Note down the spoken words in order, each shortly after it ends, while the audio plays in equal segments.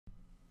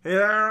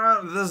Here,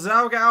 the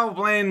Zhao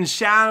playing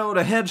Shadow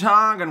the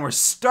Hedgehog, and we're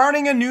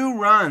starting a new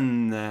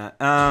run.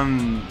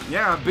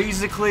 Yeah,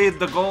 basically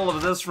the goal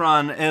of this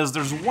run is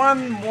there's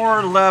one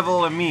more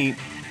level of meat,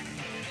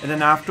 and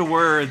then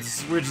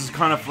afterwards we're just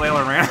kind of flail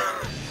around.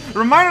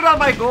 Reminder that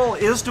my goal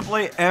is to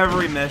play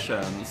every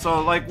mission,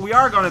 so like we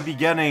are gonna be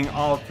getting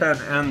all 10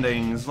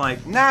 endings,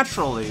 like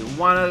naturally,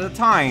 one at a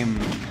time,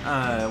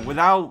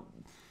 without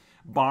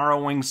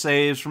borrowing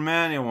saves from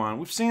anyone.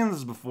 We've seen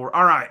this before.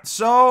 Alright,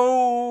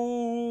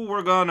 so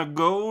we're gonna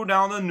go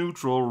down the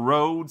neutral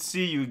road.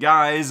 See you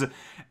guys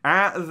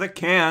at the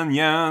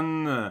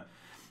canyon.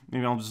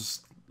 Maybe I'll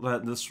just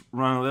let this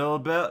run a little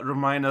bit.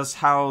 Remind us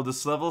how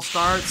this level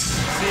starts.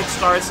 See, it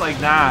starts like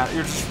that.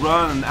 You're just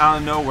running out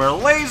of nowhere.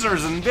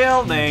 Lasers and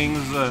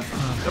buildings. The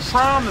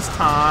promised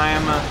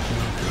time.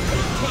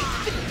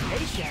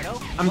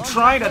 I'm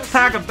trying to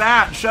attack a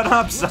bat. Shut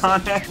up,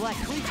 Sonic.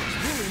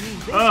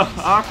 Ugh,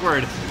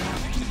 awkward.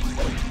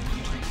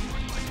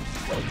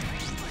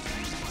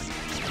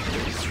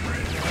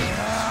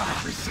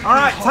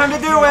 Alright, time to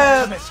do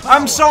it!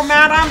 I'm so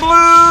mad I'm blue!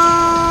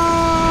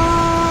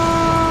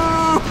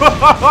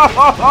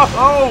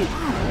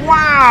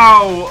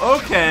 Wow!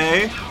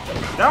 Okay.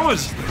 That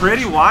was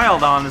pretty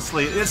wild,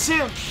 honestly.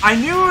 I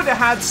knew it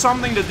had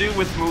something to do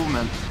with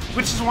movement,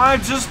 which is why I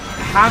just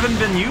haven't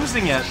been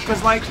using it.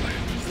 Because, like,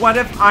 what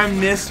if I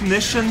miss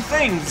mission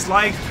things,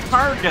 like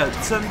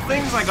targets and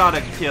things I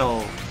gotta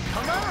kill?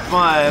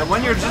 But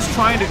when you're just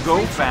trying to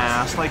go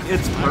fast, like,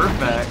 it's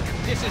perfect.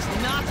 This is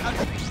not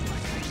a...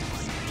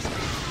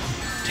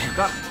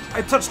 God,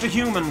 I touched a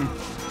human.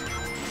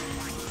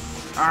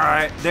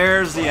 Alright,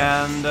 there's the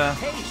end.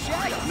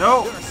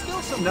 Nope.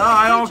 No,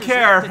 I don't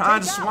care. I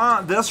just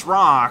want this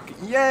rock.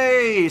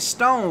 Yay,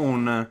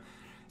 stone.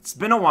 It's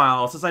been a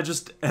while since I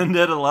just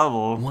ended a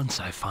level. Once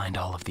I find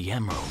all of the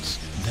emeralds,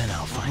 then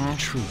I'll find the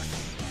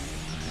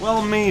truth.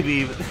 Well,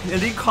 maybe.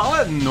 Did he call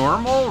it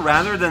normal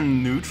rather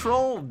than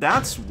neutral?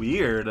 That's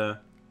weird. I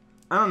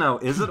don't know.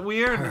 Is it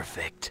weird?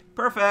 Perfect.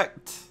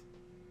 Perfect.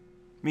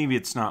 Maybe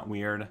it's not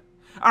weird.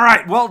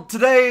 Alright, well,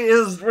 today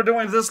we're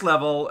doing this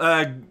level,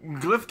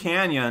 Glyph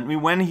Canyon. We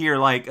went here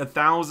like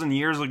 1,000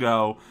 years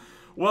ago.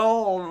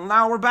 Well,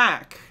 now we're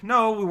back.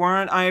 No, we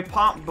weren't. I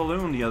popped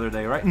balloon the other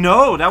day, right?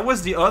 No, that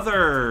was the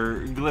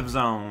other Glyph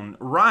zone.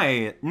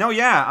 Right. No,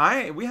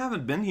 yeah, we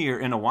haven't been here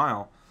in a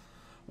while.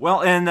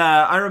 Well, and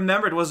I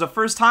remembered it was the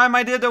first time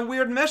I did a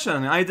weird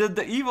mission. I did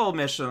the evil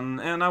mission,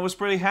 and I was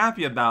pretty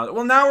happy about it.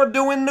 Well, now we're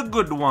doing the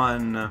good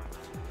one.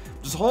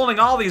 Just holding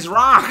all these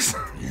rocks.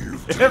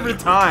 Every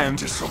time.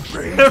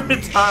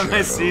 Every time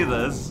I see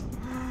this.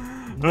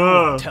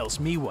 No one tells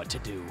me what to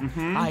do.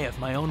 I have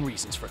my own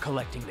reasons for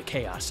collecting the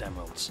Chaos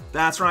Emeralds.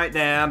 That's right,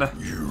 Dad.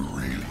 You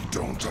really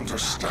don't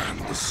understand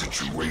the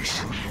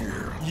situation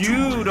here.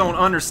 You don't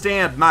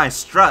understand my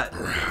strut.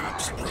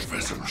 Perhaps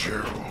Professor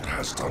Gerald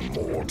has done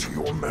more to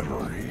your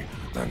memory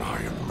than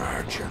I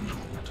imagined.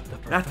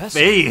 That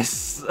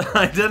face!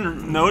 I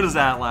didn't notice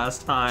that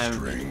last time.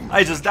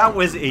 That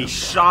was a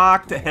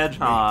shocked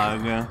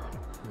hedgehog.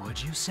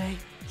 What'd you say?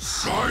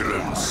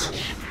 Silence!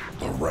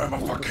 The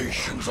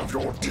ramifications of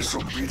your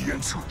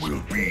disobedience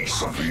will be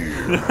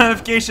severe. The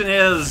ramification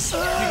is, you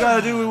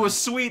gotta do a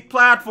sweet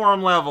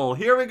platform level.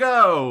 Here we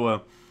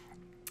go.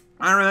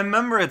 I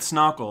remember it's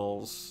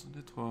Knuckles.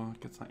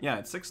 Yeah,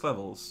 it's 6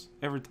 levels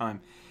every time.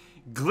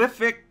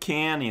 Glyphic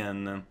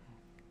Canyon.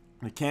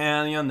 A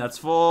canyon that's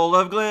full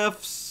of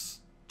glyphs.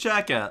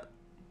 Check it.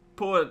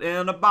 Put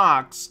in a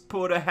box.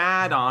 Put a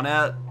hat on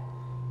it.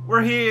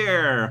 We're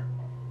here.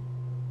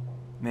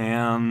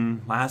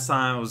 Man, last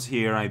time I was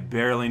here, I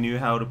barely knew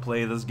how to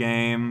play this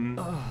game.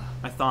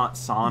 I thought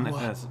Sonic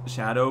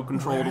Shadow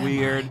controlled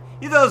weird.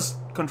 He does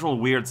control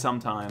weird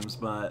sometimes,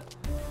 but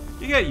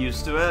you get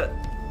used to it.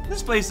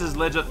 This place is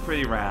legit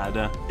pretty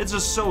rad. It's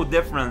just so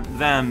different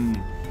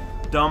than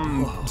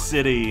dumb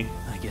city,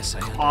 I guess I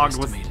clogged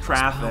with underestimated his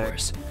traffic,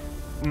 powers.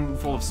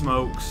 full of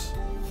smokes.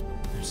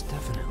 There's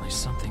definitely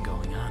something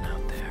going on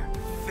out there.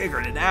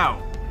 Figured it out.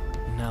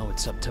 Now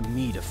it's up to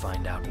me to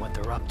find out what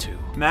they're up to.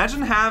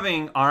 Imagine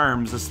having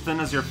arms as thin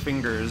as your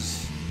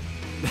fingers.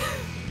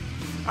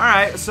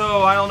 Alright,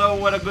 so I don't know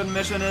what a good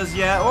mission is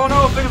yet. Oh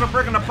no, things are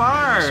breaking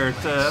apart!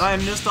 And I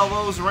missed all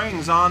those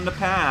rings on the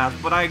path,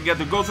 but I get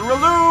to go through a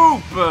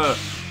loop!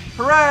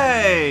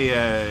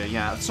 Hooray!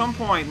 Yeah, at some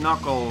point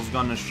Knuckles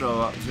gonna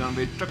show up. He's gonna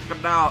be, check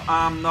it out,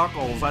 I'm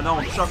Knuckles. I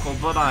don't chuckle,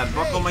 but I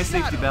buckle my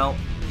safety belt.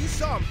 You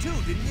saw him too,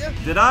 didn't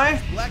you? Did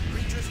I? Black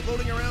creatures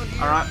floating around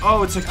here. Alright,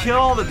 oh, it's a kill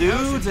all the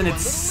dudes, and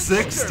it's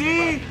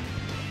 60?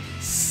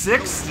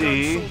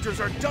 60?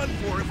 Soldiers are done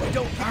for if we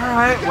don't.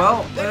 Alright,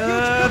 well,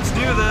 let's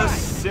do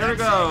this. Here we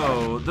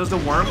go. Does the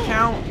worm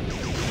count?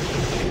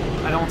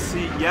 I don't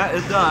see. Yeah,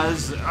 it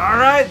does.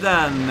 Alright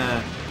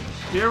then.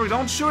 Here we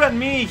don't shoot at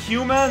me,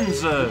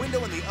 humans. The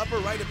window in the upper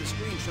right of the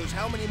screen shows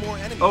how many more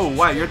enemies. Oh,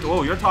 wow, you're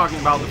talking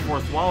about the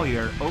fourth wall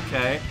here.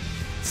 Okay.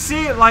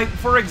 See, like,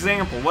 for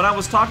example, what I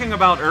was talking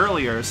about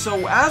earlier.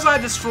 So, as I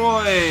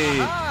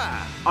destroy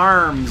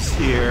arms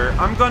here,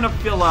 I'm gonna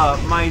fill up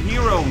my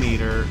hero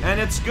meter, and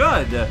it's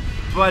good.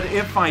 but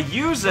if I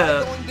use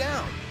it Going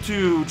down.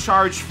 to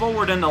charge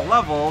forward in the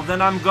level,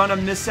 then I'm gonna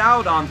miss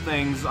out on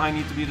things I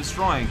need to be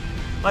destroying.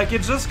 Like,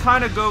 it just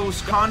kind of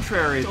goes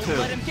contrary to...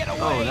 let him get away.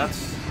 Oh,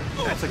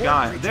 that's a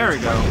guy. There we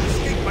go.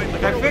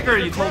 Like, I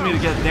figured you told me to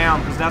get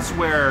down, because that's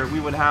where we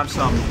would have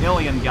some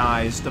alien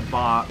guys to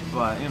bot,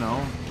 but, you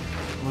know,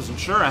 I wasn't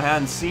sure. I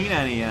hadn't seen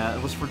any yet.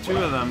 It was for 2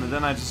 of them, and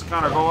then I just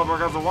kind of go up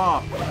against the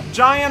wall.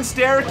 Giant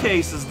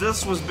staircases.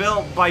 This was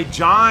built by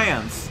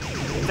giants.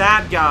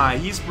 That guy,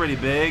 he's pretty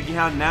big. He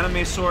had an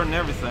anime sword and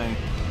everything.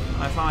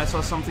 I thought I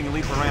saw something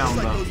leap around,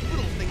 Looks like though. those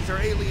little things are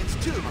aliens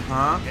too.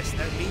 Uh-huh. Guess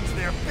that means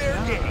they're fair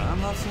game.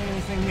 I'm not seeing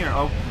anything here.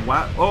 Oh,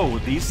 what? Oh,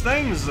 these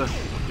things?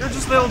 They're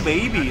just little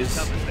babies.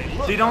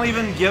 They don't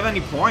even give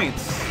any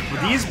points.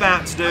 But these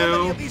bats How many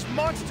do. of these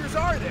monsters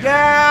are there?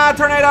 Yeah,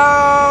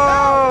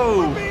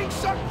 tornado! We're being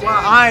sucked in.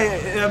 Well, I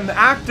am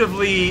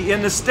actively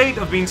in the state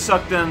of being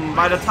sucked in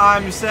by the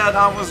time you said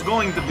I was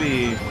going to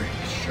be.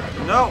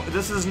 No,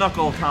 this is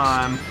knuckle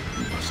time.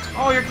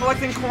 Oh, you're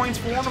collecting coins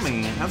for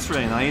me. That's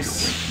really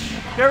nice.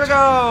 Here we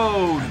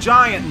go!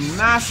 Giant,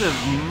 massive,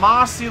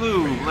 mossy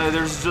loot. Like,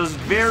 there's just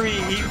very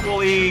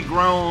equally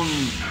grown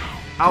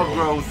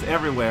outgrowth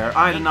everywhere.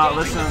 I did not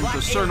listen to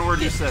a certain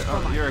word you said.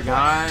 Oh, you're a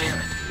guy?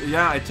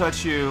 Yeah, I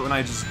touch you and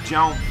I just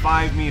jump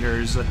 5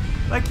 meters.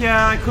 Like,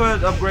 yeah, I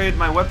could upgrade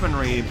my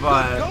weaponry,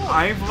 but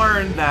I've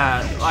learned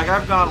that, like,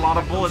 I've got a lot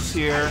of bullets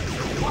here,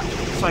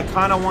 so I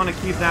kind of want to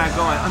keep that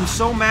going. I'm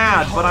so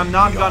mad, but I'm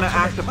not going to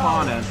act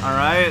upon it,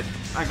 alright?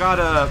 I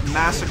gotta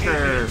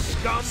massacre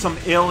some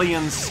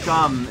alien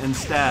scum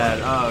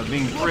instead of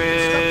being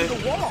pretty...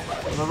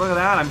 But look at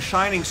that, I'm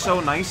shining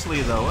so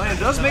nicely though. And it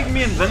does make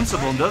me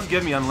invincible and does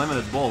give me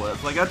unlimited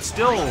bullets. Like, that's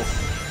still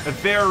a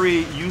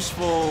very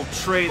useful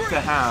trait to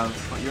have.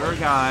 But you're a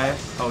guy.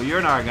 Oh,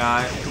 you're not a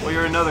guy. Well,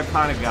 you're another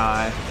kind of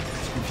guy.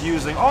 It's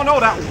confusing. Oh no,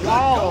 that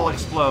wall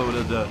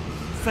exploded.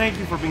 Thank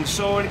you for being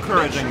so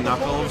encouraging,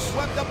 Knuckles.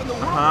 Swept up in the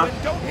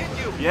whirlwind, don't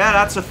hit you. Yeah,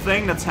 that's a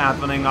thing that's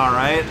happening,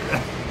 alright.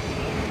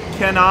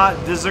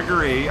 Cannot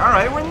disagree.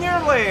 Alright, we're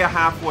nearly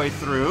halfway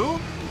through.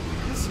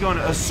 This is going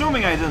to,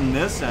 assuming I didn't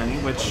miss any,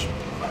 which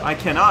I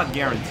cannot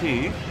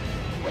guarantee.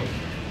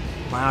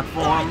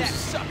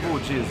 Platforms. Oh,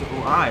 jeez.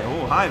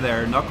 Oh, hi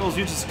there. Knuckles,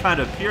 you just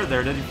kind of appeared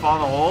there. Did you fall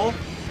in the hole?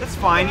 It's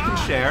fine, you can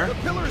share. The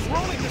pillar's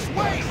rolling this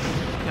way.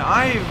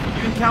 Yeah, you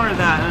encountered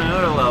that in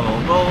another level.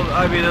 Well,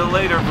 I mean, a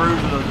later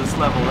version of this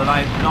level that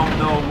I don't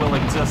know will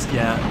exist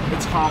yet.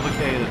 It's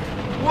complicated.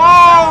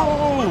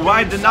 Whoa!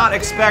 I did not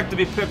expect to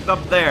be picked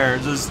up there.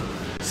 Just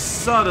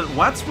sudden.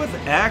 What's with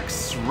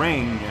X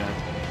ring?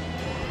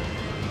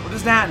 What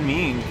does that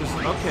mean?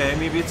 Okay,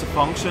 maybe it's a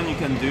function you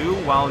can do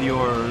while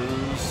you're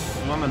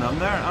swimming up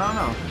there. I don't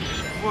know.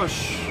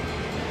 Whoosh.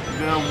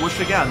 You're gonna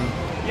whoosh again.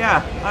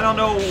 Yeah, I don't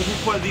know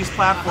who put these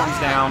platforms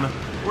down.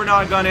 We're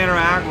not gonna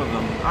interact with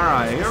them.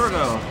 Alright, here we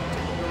go.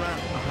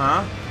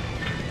 Uh-huh.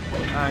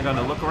 I'm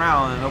gonna look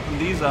around and open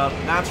these up.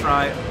 That's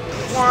right.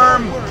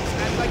 Worm!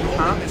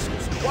 Huh?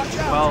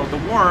 Well, the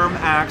worm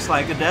acts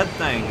like a dead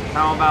thing.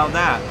 How about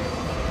that?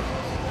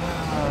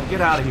 Get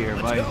out of here,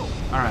 buddy.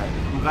 Alright,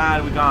 I'm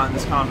glad we got in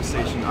this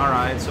conversation.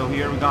 Alright, so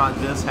here we got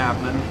this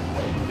happening.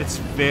 It's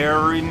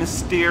very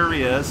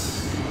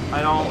mysterious.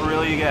 I don't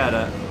really get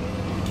it.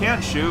 You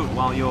can't shoot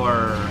while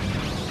you're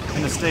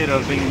in a state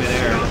of being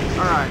midair.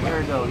 Alright, here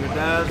we go. You're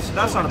dead. So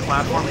that's on a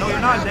platform. No, you're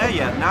not dead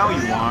yet. Now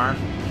you are.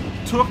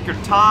 Took your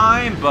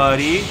time,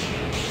 buddy.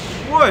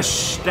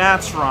 Whoosh!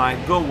 That's right.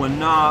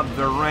 Going up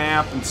the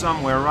ramp and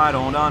somewhere I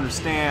don't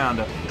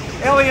understand.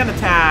 Alien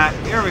attack.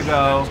 Here we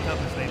go.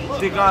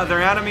 They got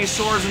their enemy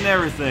swords and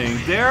everything.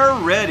 They're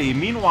ready.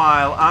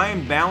 Meanwhile,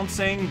 I'm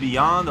bouncing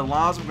beyond the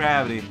laws of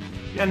gravity.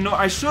 Yeah, no,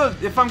 I should,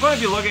 if I'm going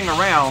to be looking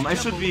around, I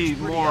should be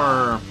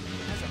more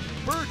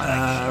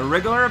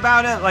regular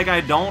about it. Like,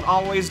 I don't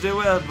always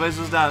do it, but it's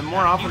just that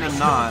more often than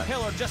not,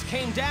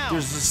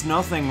 there's just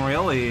nothing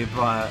really,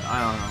 but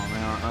I don't know,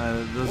 man.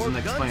 It doesn't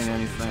explain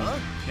anything.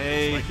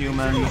 Hey,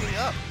 human,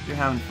 you're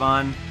having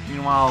fun.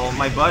 Meanwhile,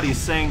 my buddy's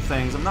saying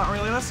things. I'm not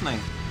really listening.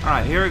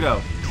 Alright, here we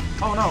go.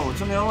 Oh no, it's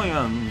an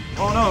alien.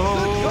 Oh no,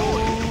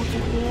 it's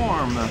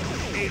warm.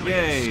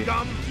 Yay.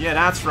 Yeah,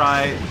 that's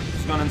right.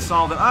 Just gonna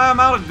install it.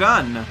 I'm out of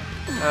gun.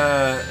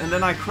 And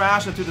then I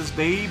crash into this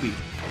baby.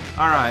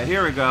 Alright,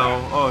 here we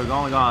go. Oh, we've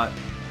only got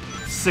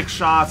 6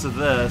 shots of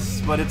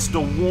this, but it's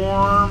the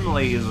warm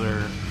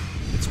laser.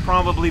 It's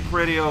probably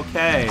pretty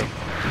okay.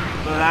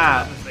 Look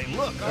at that.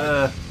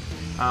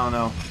 I don't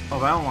know. Oh,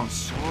 I don't want a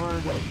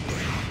sword.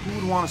 Who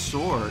would want a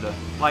sword?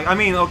 Like, I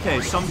mean,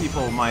 okay, some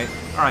people might.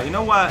 Alright, you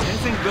know what?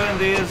 Anything good in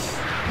these?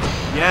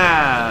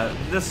 Yeah,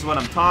 this is what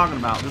I'm talking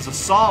about. This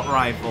assault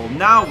rifle.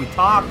 Now we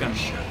talking.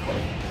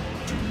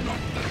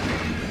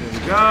 There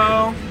we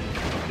go.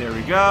 There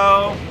we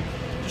go.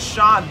 Just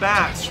shot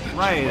bats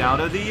right out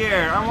of the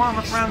air. I want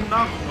my friend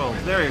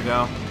Knuckles. There you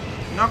go.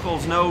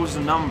 Knuckles knows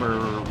the number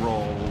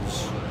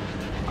rolls.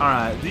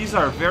 Alright, these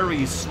are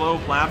very slow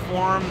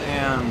platform,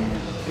 and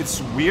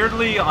it's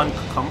weirdly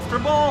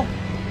uncomfortable.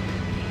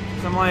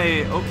 I'm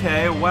like,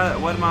 okay,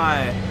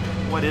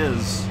 what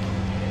is?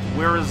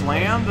 Where is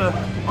land?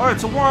 Oh,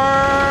 it's a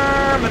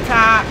worm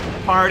attack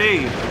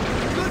party.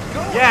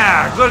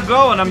 Yeah, good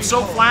going. I'm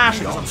so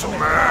flashy 'cause I'm so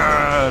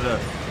mad.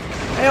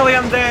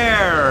 Alien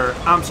there.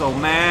 I'm so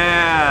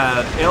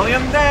mad.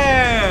 Alien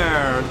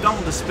there.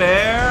 Don't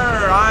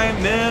despair.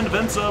 I'm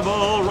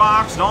invincible.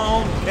 Rocks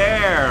don't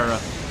care.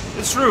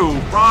 It's true.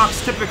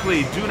 Rocks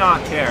typically do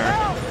not care.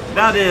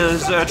 That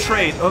is a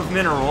trait of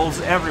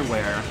minerals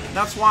everywhere.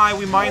 That's why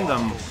we mine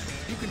them.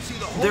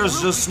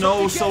 There's just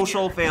no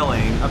social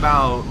failing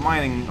about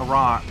mining a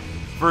rock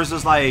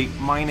versus like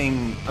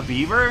mining a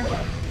beaver.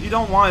 You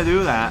don't want to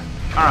do that.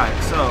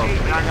 Alright, so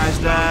that guy's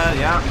dead.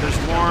 Yeah, there's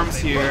worms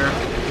here.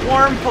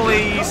 Worm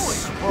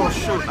police! Oh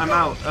shoot, I'm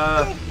out.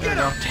 There we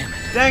go.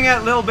 Dang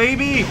it, little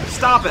baby!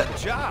 Stop it!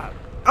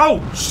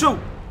 Oh, shoot!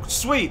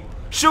 Sweet!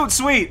 Shoot,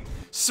 sweet!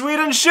 Sweet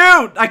and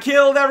shoot! I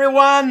killed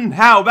everyone!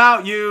 How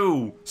about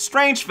you?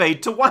 Strange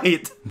fate to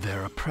White.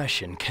 Their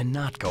oppression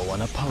cannot go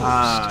unopposed.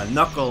 Ah,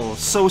 Knuckles,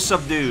 so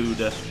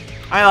subdued.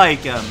 I like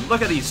him.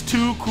 Look at these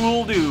two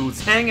cool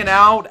dudes hanging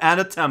out at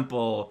a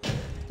temple.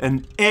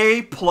 An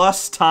A+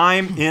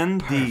 time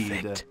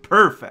indeed. Perfect.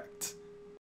 Perfect.